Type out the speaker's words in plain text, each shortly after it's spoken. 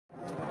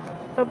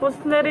Tapos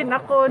na rin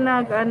ako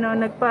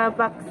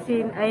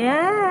nagpa-vaccine.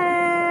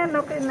 Ayan,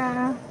 okay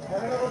na.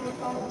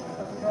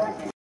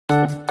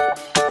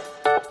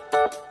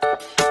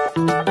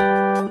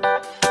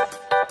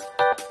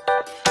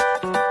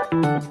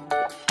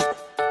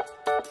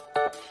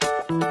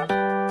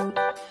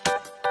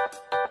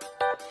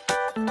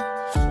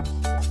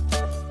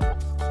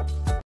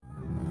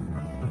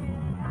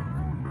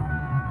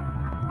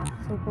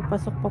 So,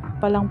 papasok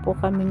pa lang po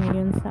kami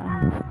ngayon sa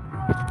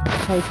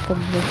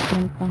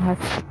establishment ng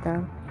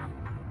hospital.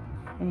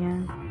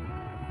 Ayan.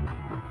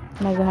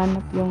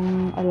 Naghahanap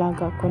yung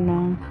alaga ko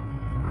ng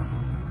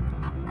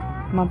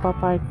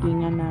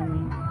mapaparkingan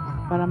namin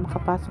para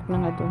makapasok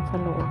na nga doon sa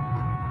loob.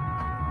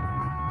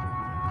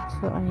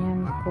 So,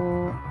 ayan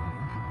po.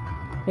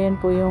 Ayan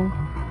po yung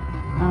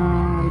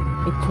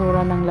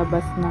itsura ng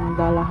labas ng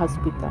Dallah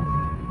Hospital.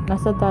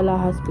 Nasa Dallah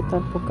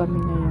Hospital po kami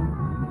ngayon.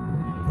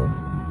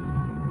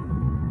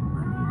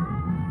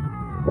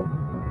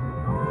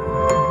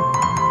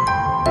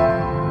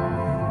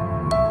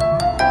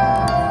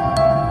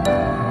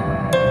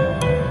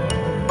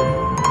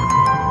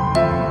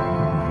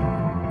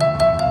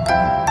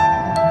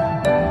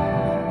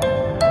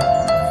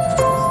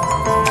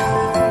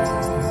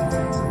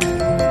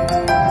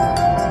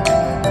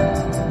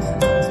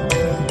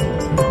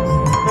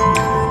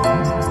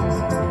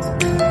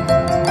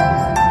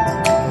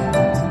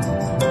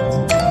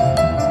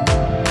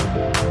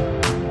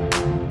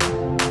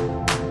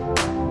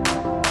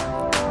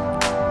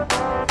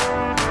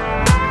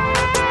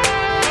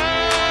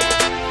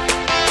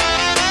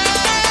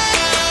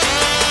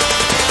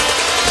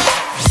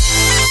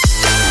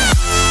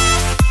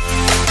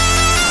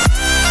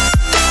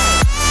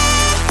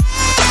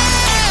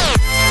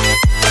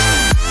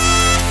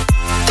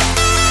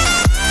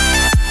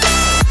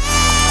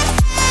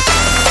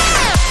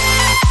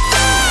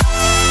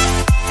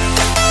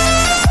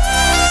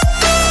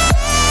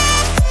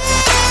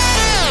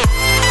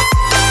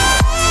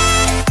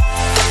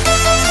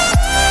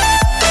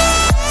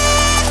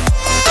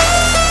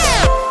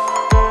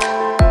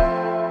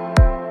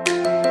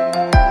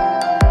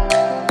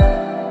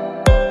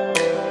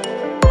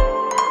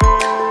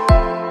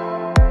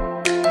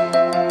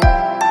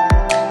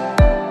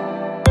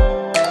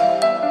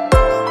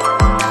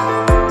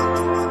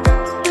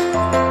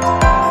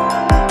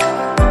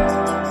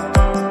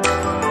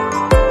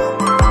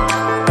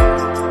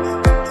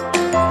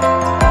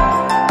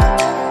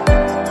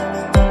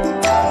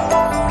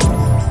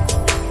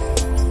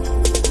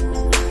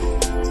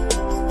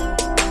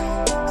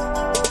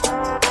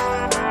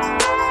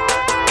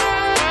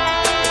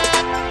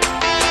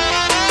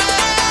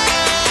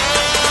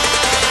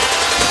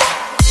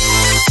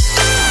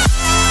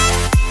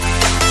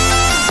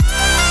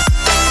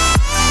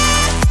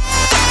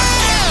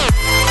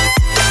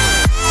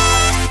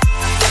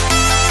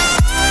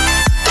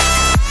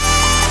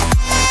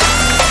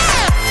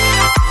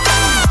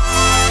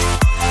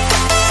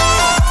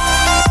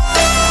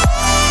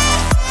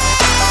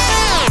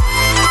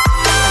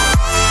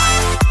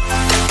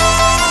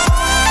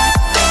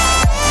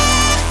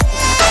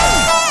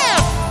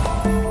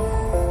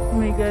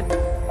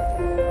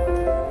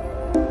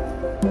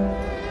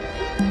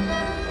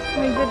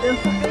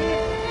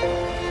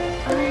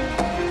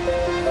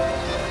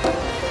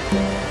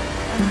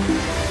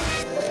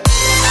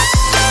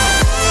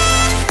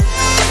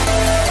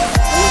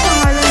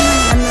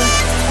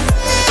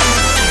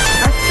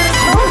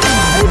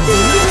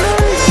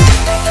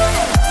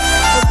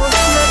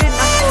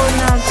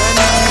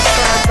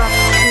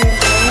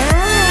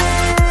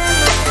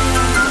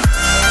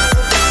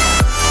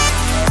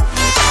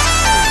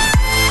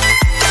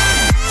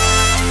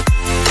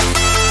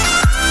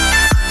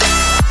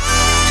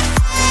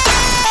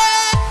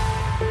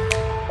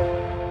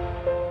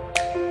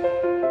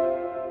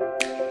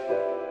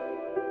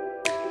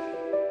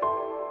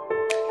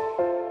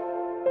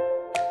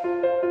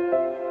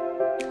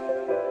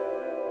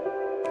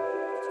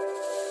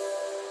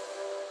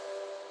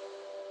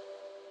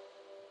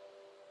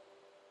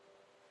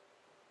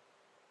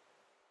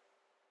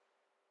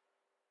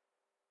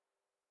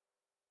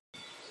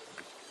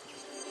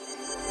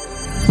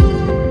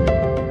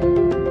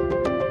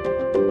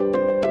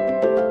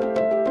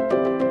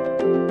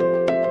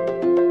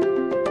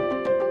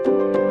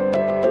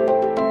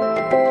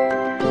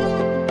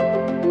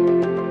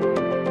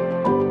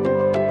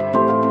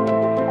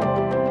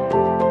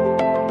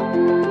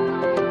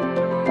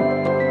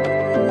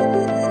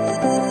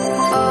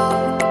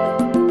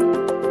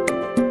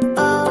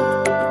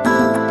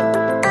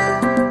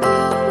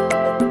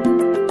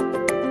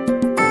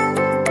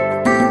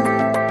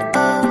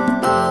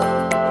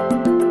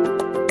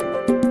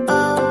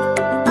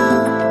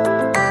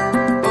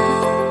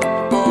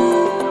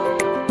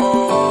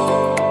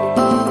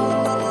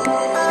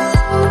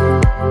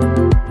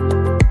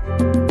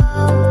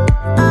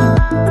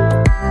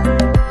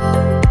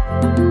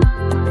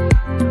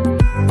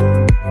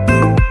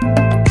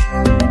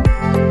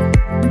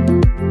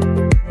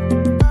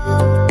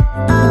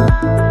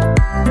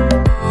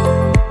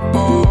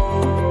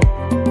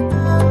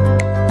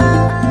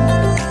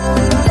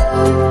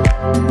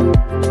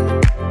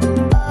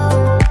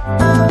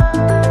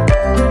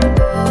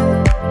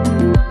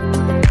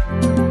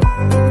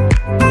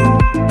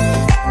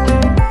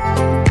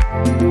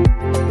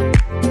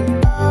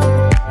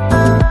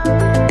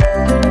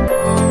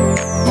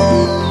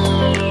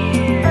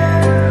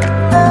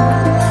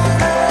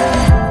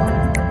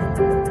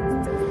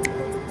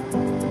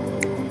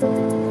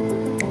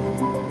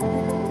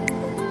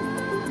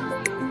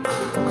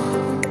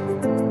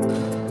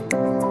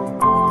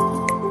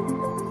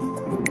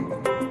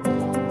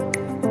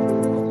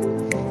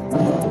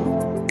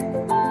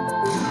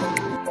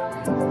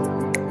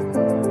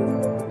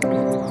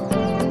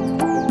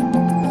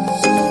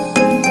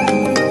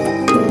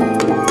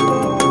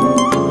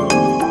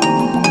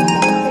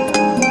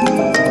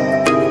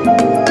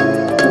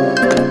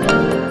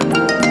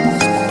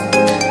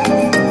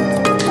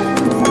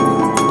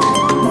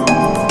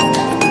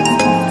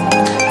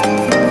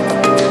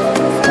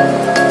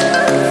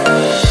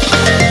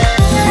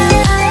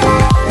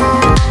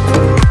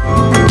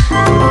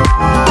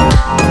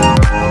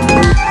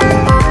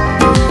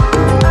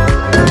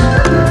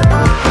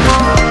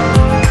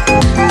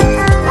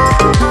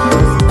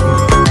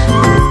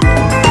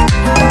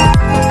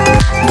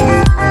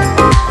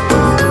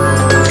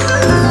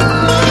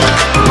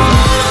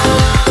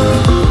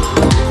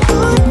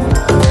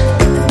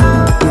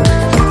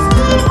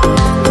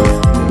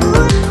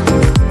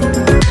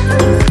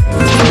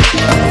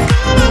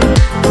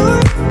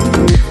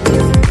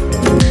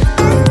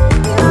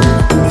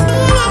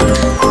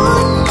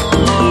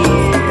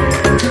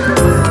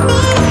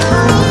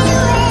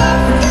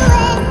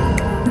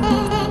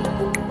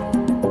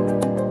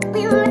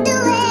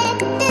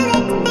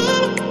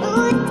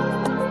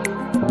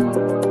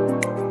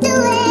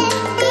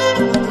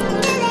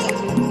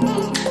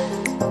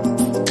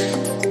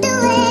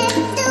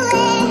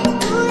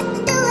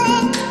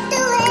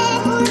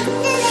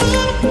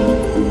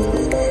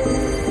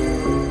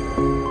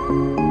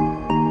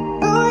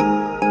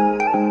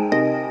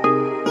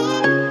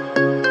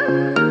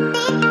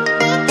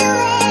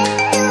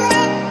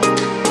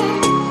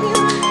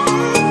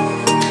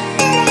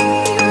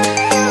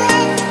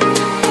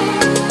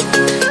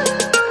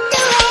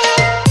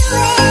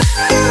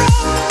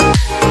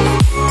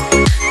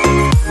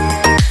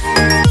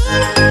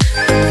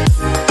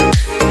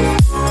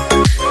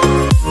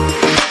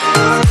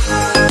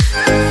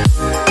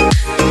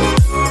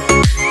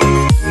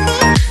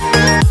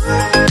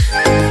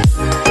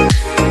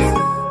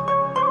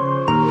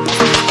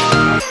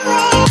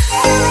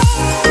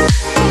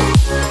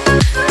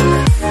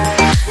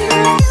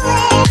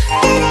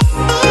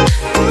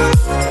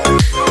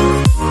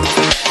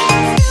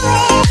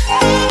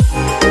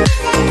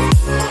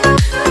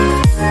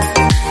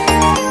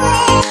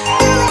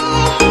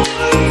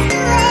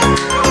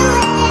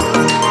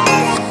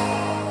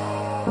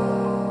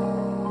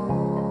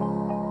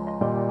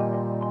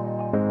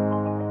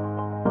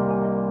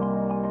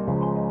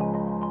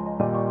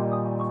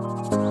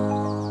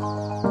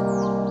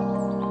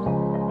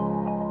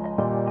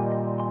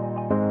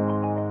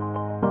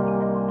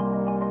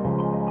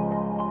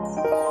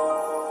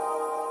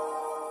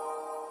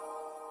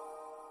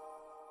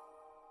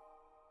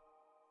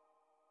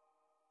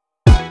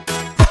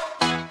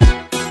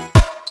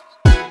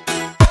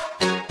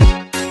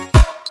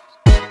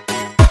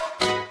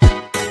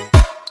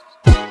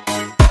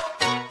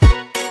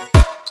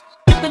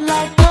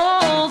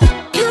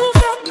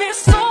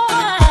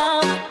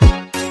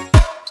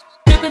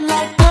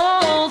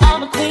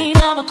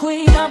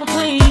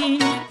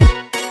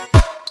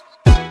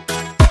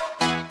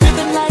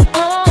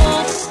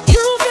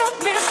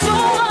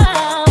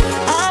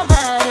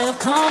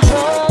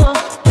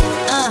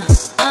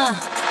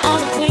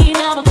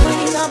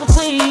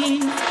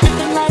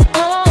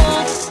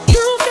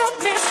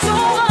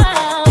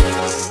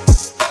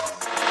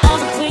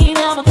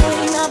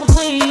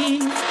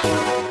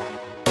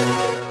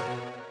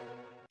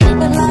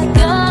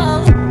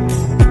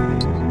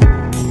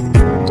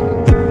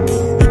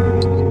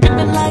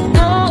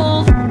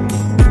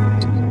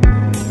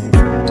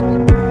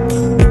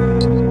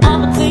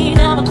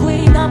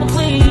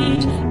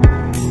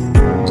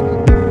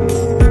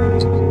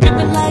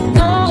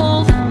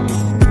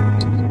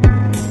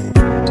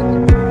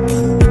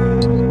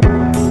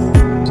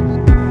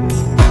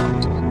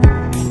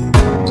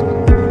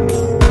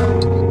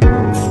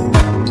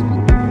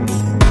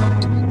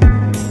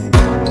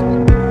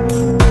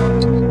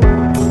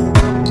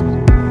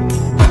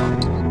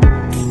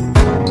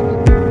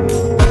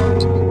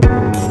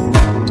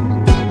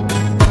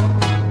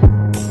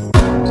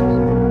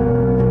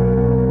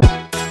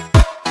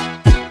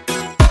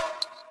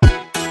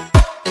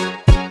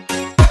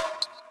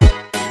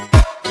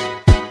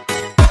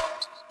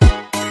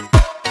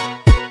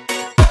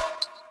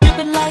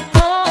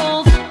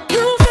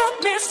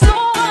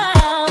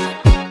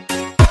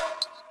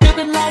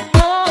 dripping like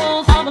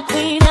gold. I'm a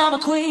queen, I'm a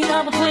queen,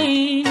 I'm a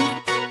queen.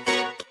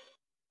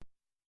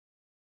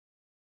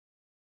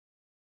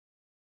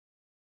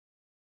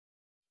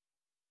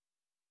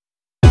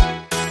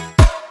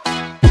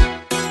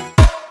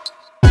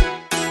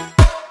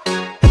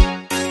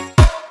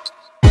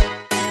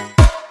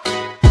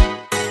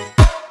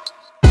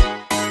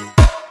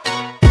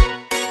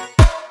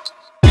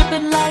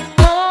 Dripping like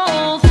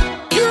gold.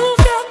 You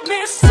got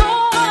me so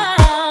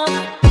wild.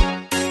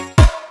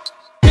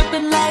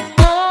 Dripping like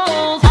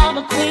gold. I'm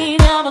a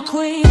queen, I'm a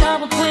queen,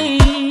 I'm a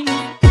queen.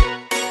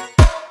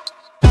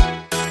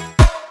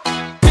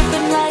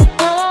 Dripping like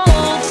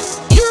gold.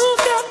 You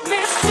got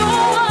me so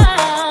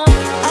wild.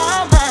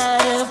 I'm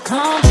out of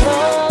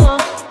control.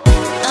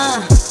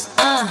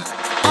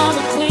 I'm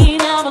a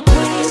queen, I'm a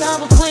queen,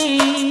 I'm a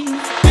queen.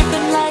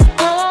 Dripping like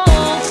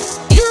gold.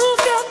 You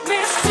got me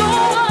so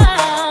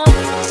wild.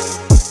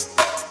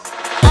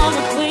 I'm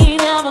a queen,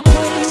 I'm a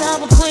queen,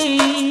 I'm a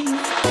queen.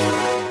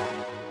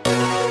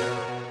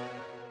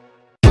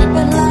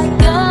 Dripping like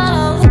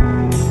gold.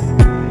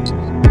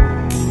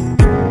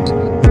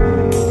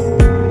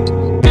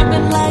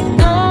 Dripping like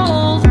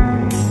gold.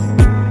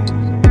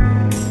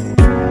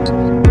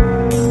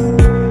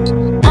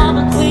 I'm a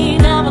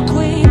queen, I'm a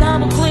queen,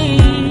 I'm a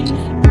queen.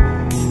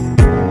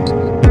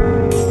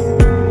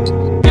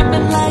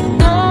 Dripping like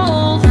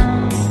gold.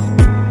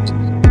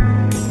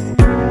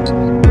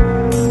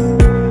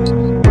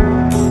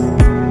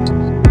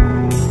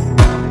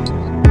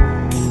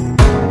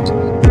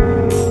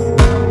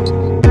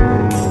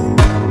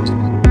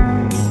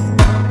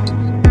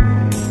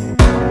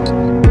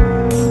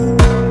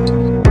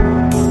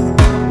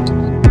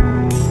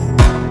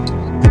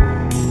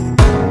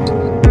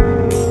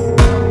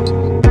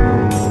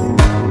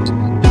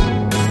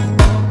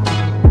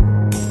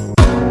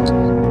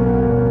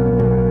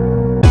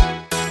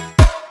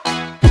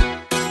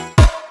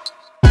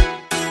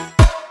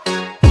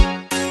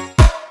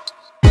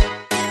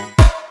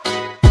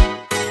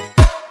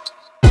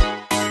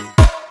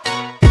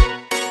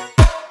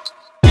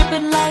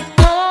 Dripping like